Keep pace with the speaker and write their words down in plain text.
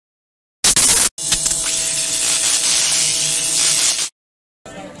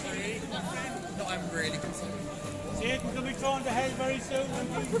very soon.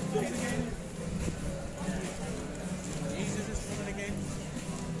 Jesus is coming again.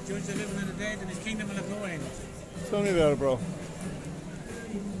 Judge the living and the dead, and his kingdom will have no end. Tell me about it, bro.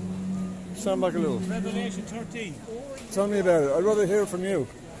 Stand back a little. Revelation 13. Tell me about it. I'd rather hear it from you.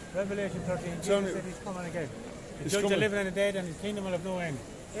 Revelation 13. Jesus said he's coming again. To judge the living and the dead, and his kingdom will have no end.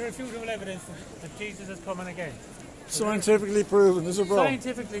 Irrefutable evidence that Jesus is coming again. Scientifically proven, is it, bro?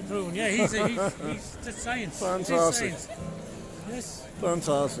 Scientifically proven, yeah. He's just science. Fantastic. Science. Yes.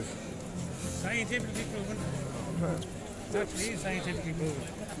 Fantastic. Scientifically proven. It actually is scientifically proven.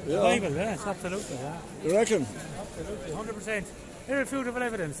 Yeah. The Bible, yes, absolutely. Yeah. You reckon? Absolutely, 100%. Irrefutable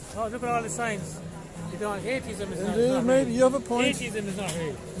evidence. Oh, look at all the science. You don't, atheism is Indeed, not maybe real. you have a point. Atheism is not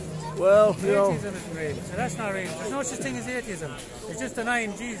real. Well, you know. Atheism isn't real, so that's not real. There's no such thing as atheism. It's just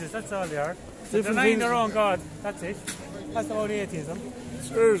denying Jesus, that's all they are. They're denying their own God, that's it. That's about atheism.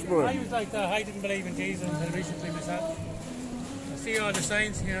 Serious, boy. I was like that, I didn't believe in Jesus until recently myself. I see all the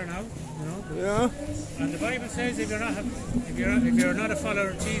signs here now, you know. Yeah. And the Bible says if you're not a follower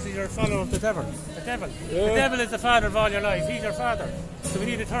of Jesus, you're a follower of the devil. The devil. Yeah. The devil is the father of all your life. He's your father. So we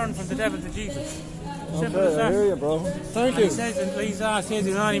need to turn from the devil to Jesus. Simple as that. I hear you, bro. Thank you. He says in these last days,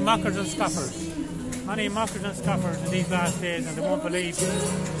 there are only mockers and scoffers. Only mockers and scoffers in these last days, and they won't believe.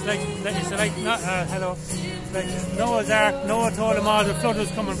 It's like Noah's Ark. Noah told them all the flood was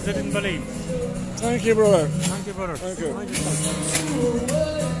coming, but they didn't believe. Thank you, brother. Thank you, brother. Thank you.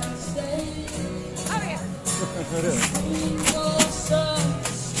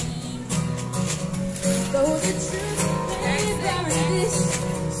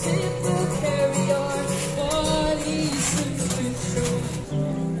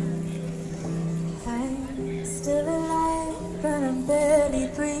 I'm still alive, but I'm barely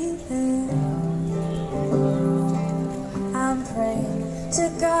breathing. I'm praying to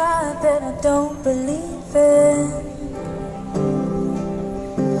God that I don't believe it.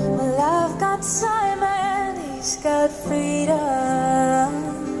 Well, I've got Simon, he's got freedom.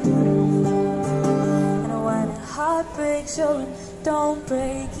 And when a heart breaks, oh, it don't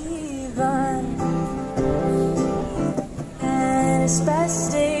break even. And his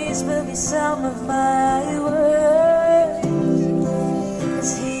best days will be some of my worst.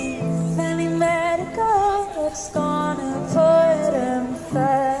 'Cause he finally met a girl that's gonna put him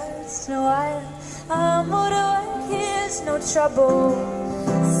first. No, I'm more awake, here's no trouble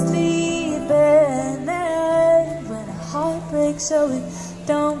sleeping. And when a heart breaks, so it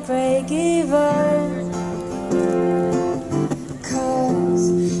don't break even. 'Cause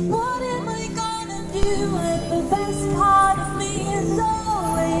what am I gonna do when the best part of me is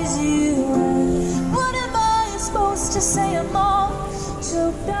always you? What am I supposed to say? I'm all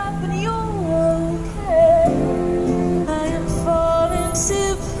choked up and you're okay. I am falling to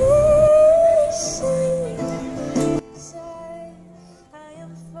pieces. I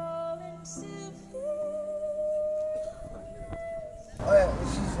am falling to pieces.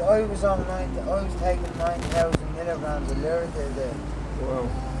 I was taking 9,000 milligrams of Lyrica there. Wow.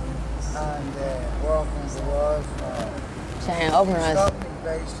 And walking the walls. Saying open eyes. Stopped me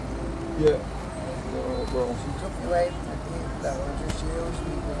basically. Yeah. Bro. She took me away from the people that were just using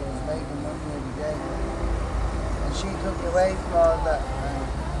me because I was making money every day. And she took me away from all that.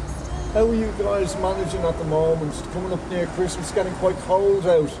 How are you guys managing at the moment? Coming up near Christmas, getting quite cold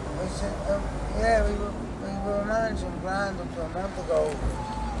out. I said, yeah, we were managing grand up to a month ago.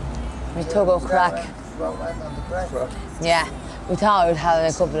 We took a crack. Went on the crack. Yeah, we thought we'd have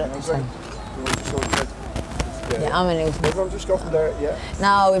a couple of times. Yeah, I'm in it. Everyone just go from there, yeah.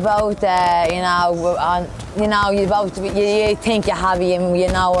 No, we both, you think you have him, you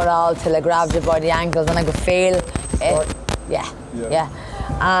know it all till it grabs you by the ankles, and I could feel it. Right. Yeah.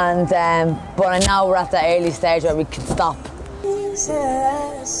 And but I know we're at the early stage where we can stop. I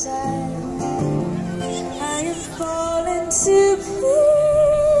am falling to pieces.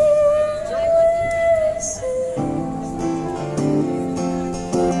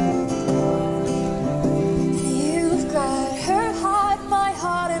 You've got her heart, my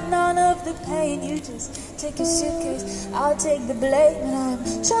heart, and none of the pain. You just take a suitcase, I'll take the blame, and I'm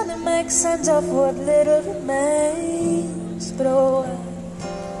trying to make sense of what little remains. But oh,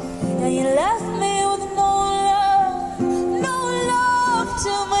 now you left me with no love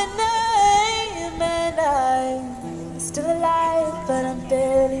to my name, and I'm still alive, but I'm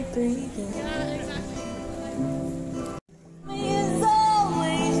barely breathing. It's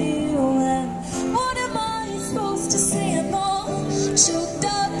always you, and what am I supposed to say? I'm all choked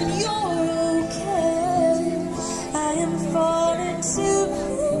up, and you're okay. I am falling to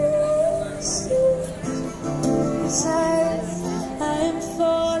pieces. I am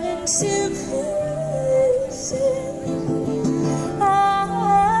falling to pieces.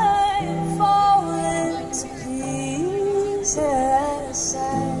 other side.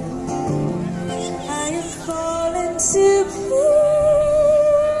 I am falling to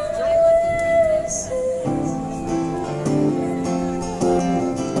pieces.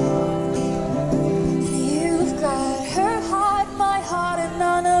 You've got her heart, my heart, and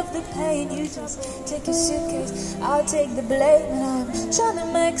none of the pain. You just take your suitcase, I'll take the blame, and I'm trying to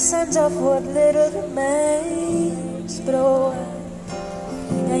make sense of what little remains. But oh,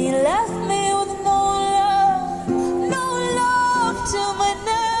 now you left me with no love to my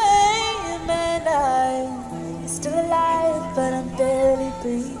name, and I'm still alive, but I'm barely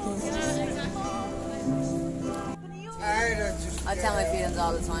breathing. I tell my feelings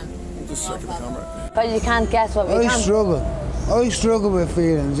all the time. Just check the camera. But you can't guess what we I can't. struggle with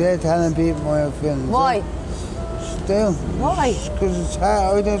feelings, telling people my feelings. Why? Still. Why? Because it's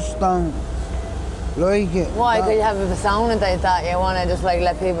hard, I just don't like it. Why? Because you have a persona that you want to just like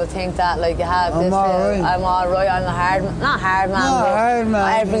let people think that like you have this. I'm all right. I'm a hard man. Not hard man. Not hard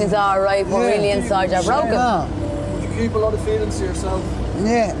man. Everything's all right, but really inside you're broken. No. Would you keep a lot of feelings to yourself?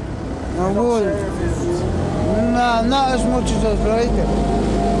 Yeah. I would. Share your feelings. No, not as much as I'd like it.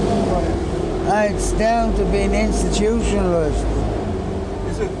 It's down to being institutionalised.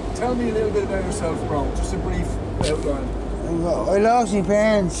 Tell me a little bit about yourself, bro. Just a brief outline. I lost my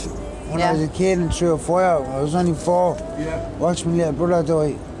parents when I was a kid and through a fire. I was only 4. Yeah. Watched my little brother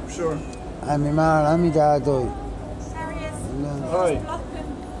die. Sure. And my mum and my dad died. Hi.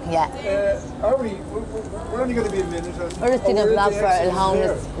 Yeah. We're only going to be a minute. We're just doing a blog for a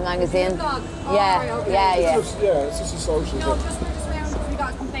homeless magazine. Yeah. It's just a social. No, just around if you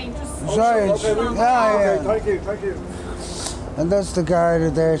got a complaint. Just Sorry. Okay, thank you. And that's the guard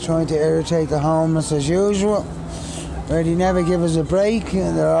that they're trying to irritate the homeless as usual. Where they never give us a break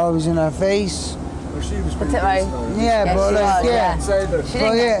and they're always in our face. Well, she was pretty Right. Yeah, Yeah, but she like, was, yeah. Say that. She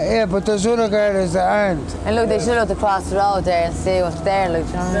Well, didn't. yeah, but there's other guards that aren't. And look, they should look across the road there and see what's there. Like,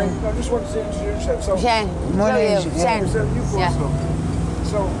 do you know what I mean? I just wanted to introduce yourself. So, Shane. My show name's- you. yeah. Shane. you first, Yeah. look.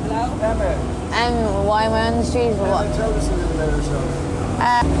 So, Emma, Why am I on the street or what? tell us a little about yourself.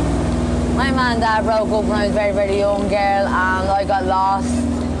 My mum and dad broke up when I was a very, very young girl, and I got lost.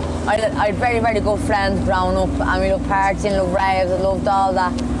 I had very, very good friends growing up, and we loved partying, loved raves, I loved all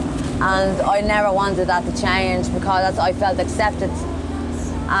that. And I never wanted that to change because I felt accepted.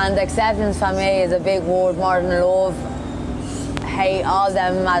 And acceptance for me is a big word, more than love, hate, all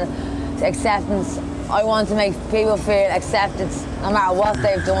them. Acceptance. I want to make people feel accepted no matter what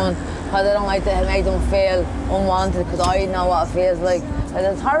they've done, because I don't like to make them feel unwanted, because I know what it feels like. And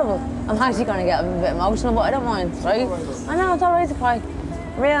it's horrible. I'm actually going to get a bit emotional, but I don't mind, right? I know, it's alright to cry.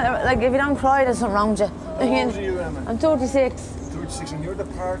 Like, if you don't cry, there's something wrong with you. How old are you, Emma? I'm 36. 36, and you're the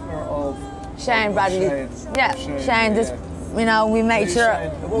partner of Shane Bradley. Shane. Yeah, Shane. This, you know, we made sure.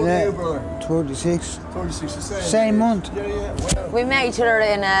 What are you, brother? 36. 36, the same. Same month. Yeah. Wow. We met each other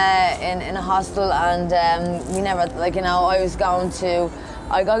in a hostel, and we never, like, you know, I was going to,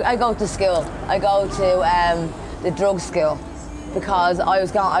 I go to school. I go to the drug school because I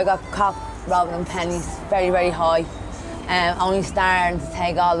got caught robbing pennies, very, very high. Only starting to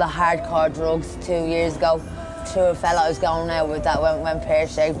take all the hardcore drugs 2 years ago. To a fella I was going out with that went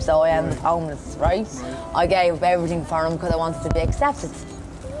pear-shaped, so I ended up homeless, right? I gave up everything for him because I wanted to be accepted,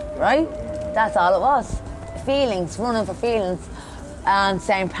 right? That's all it was. Feelings, running for feelings, and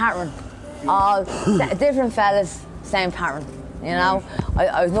same pattern. All different fellas, same pattern, you know?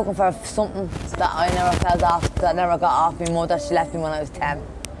 I was looking for something that I never felt off, that never got off my mother. She left me when I was 10,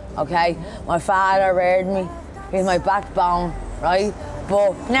 okay? My father reared me, he was my backbone, right?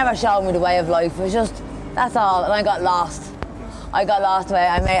 But never showed me the way of life. It was just, that's all, and I got lost. I got lost away.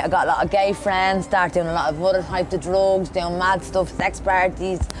 I got a lot of gay friends, started doing a lot of other types of drugs, doing mad stuff, sex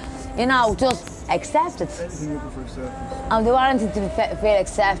parties, you know, just accepted. Anything looking for acceptance. And they wanted to feel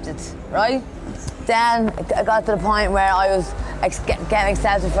accepted, right? Then I got to the point where I was getting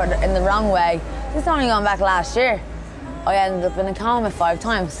accepted in the wrong way. This is only going back last year. I ended up in a coma 5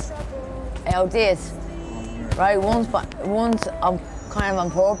 times. I did. Right, once I'm kind of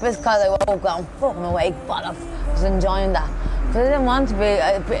on purpose, because I woke up going, fuck, I'm awake, bollocks. I was enjoying that. Because I didn't want to be,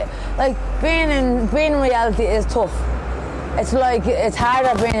 like, being in reality is tough. It's like, it's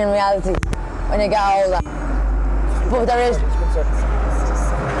harder being in reality when you get older. But there is,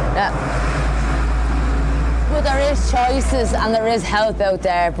 yeah. But there is choices and there is help out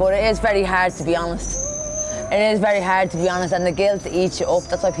there, but it is very hard to be honest. It is very hard to be honest, and the guilt eats you up.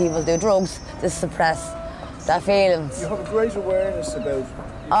 That's why people do drugs, to suppress their feelings. You have a great awareness about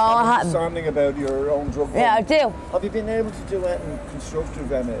understanding about your own drug problem. Yeah, I do. Have you been able to do anything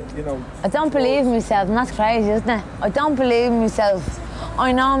constructive, Emma? You know, I don't believe in myself, and that's crazy, isn't it? I don't believe in myself.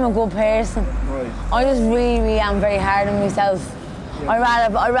 I know I'm a good person. Right. I just really am very hard on myself. I'd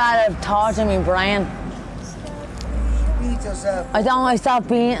rather have tortured my brain. Beat yourself. I stopped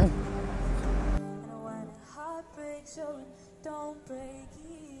beating. And when a heart breaks, oh, it don't break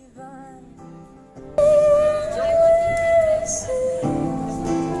even.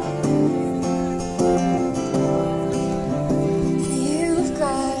 You've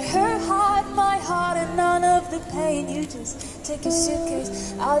got her heart, my heart, and none of the pain. You just take your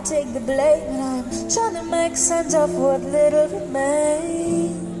suitcase, I'll take the blame, and I'm trying to make sense of what little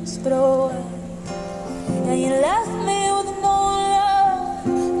remains. But oh, and you left me with no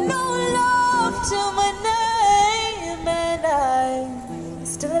love to my name, and I'm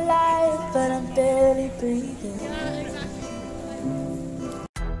still alive, but I'm barely breathing.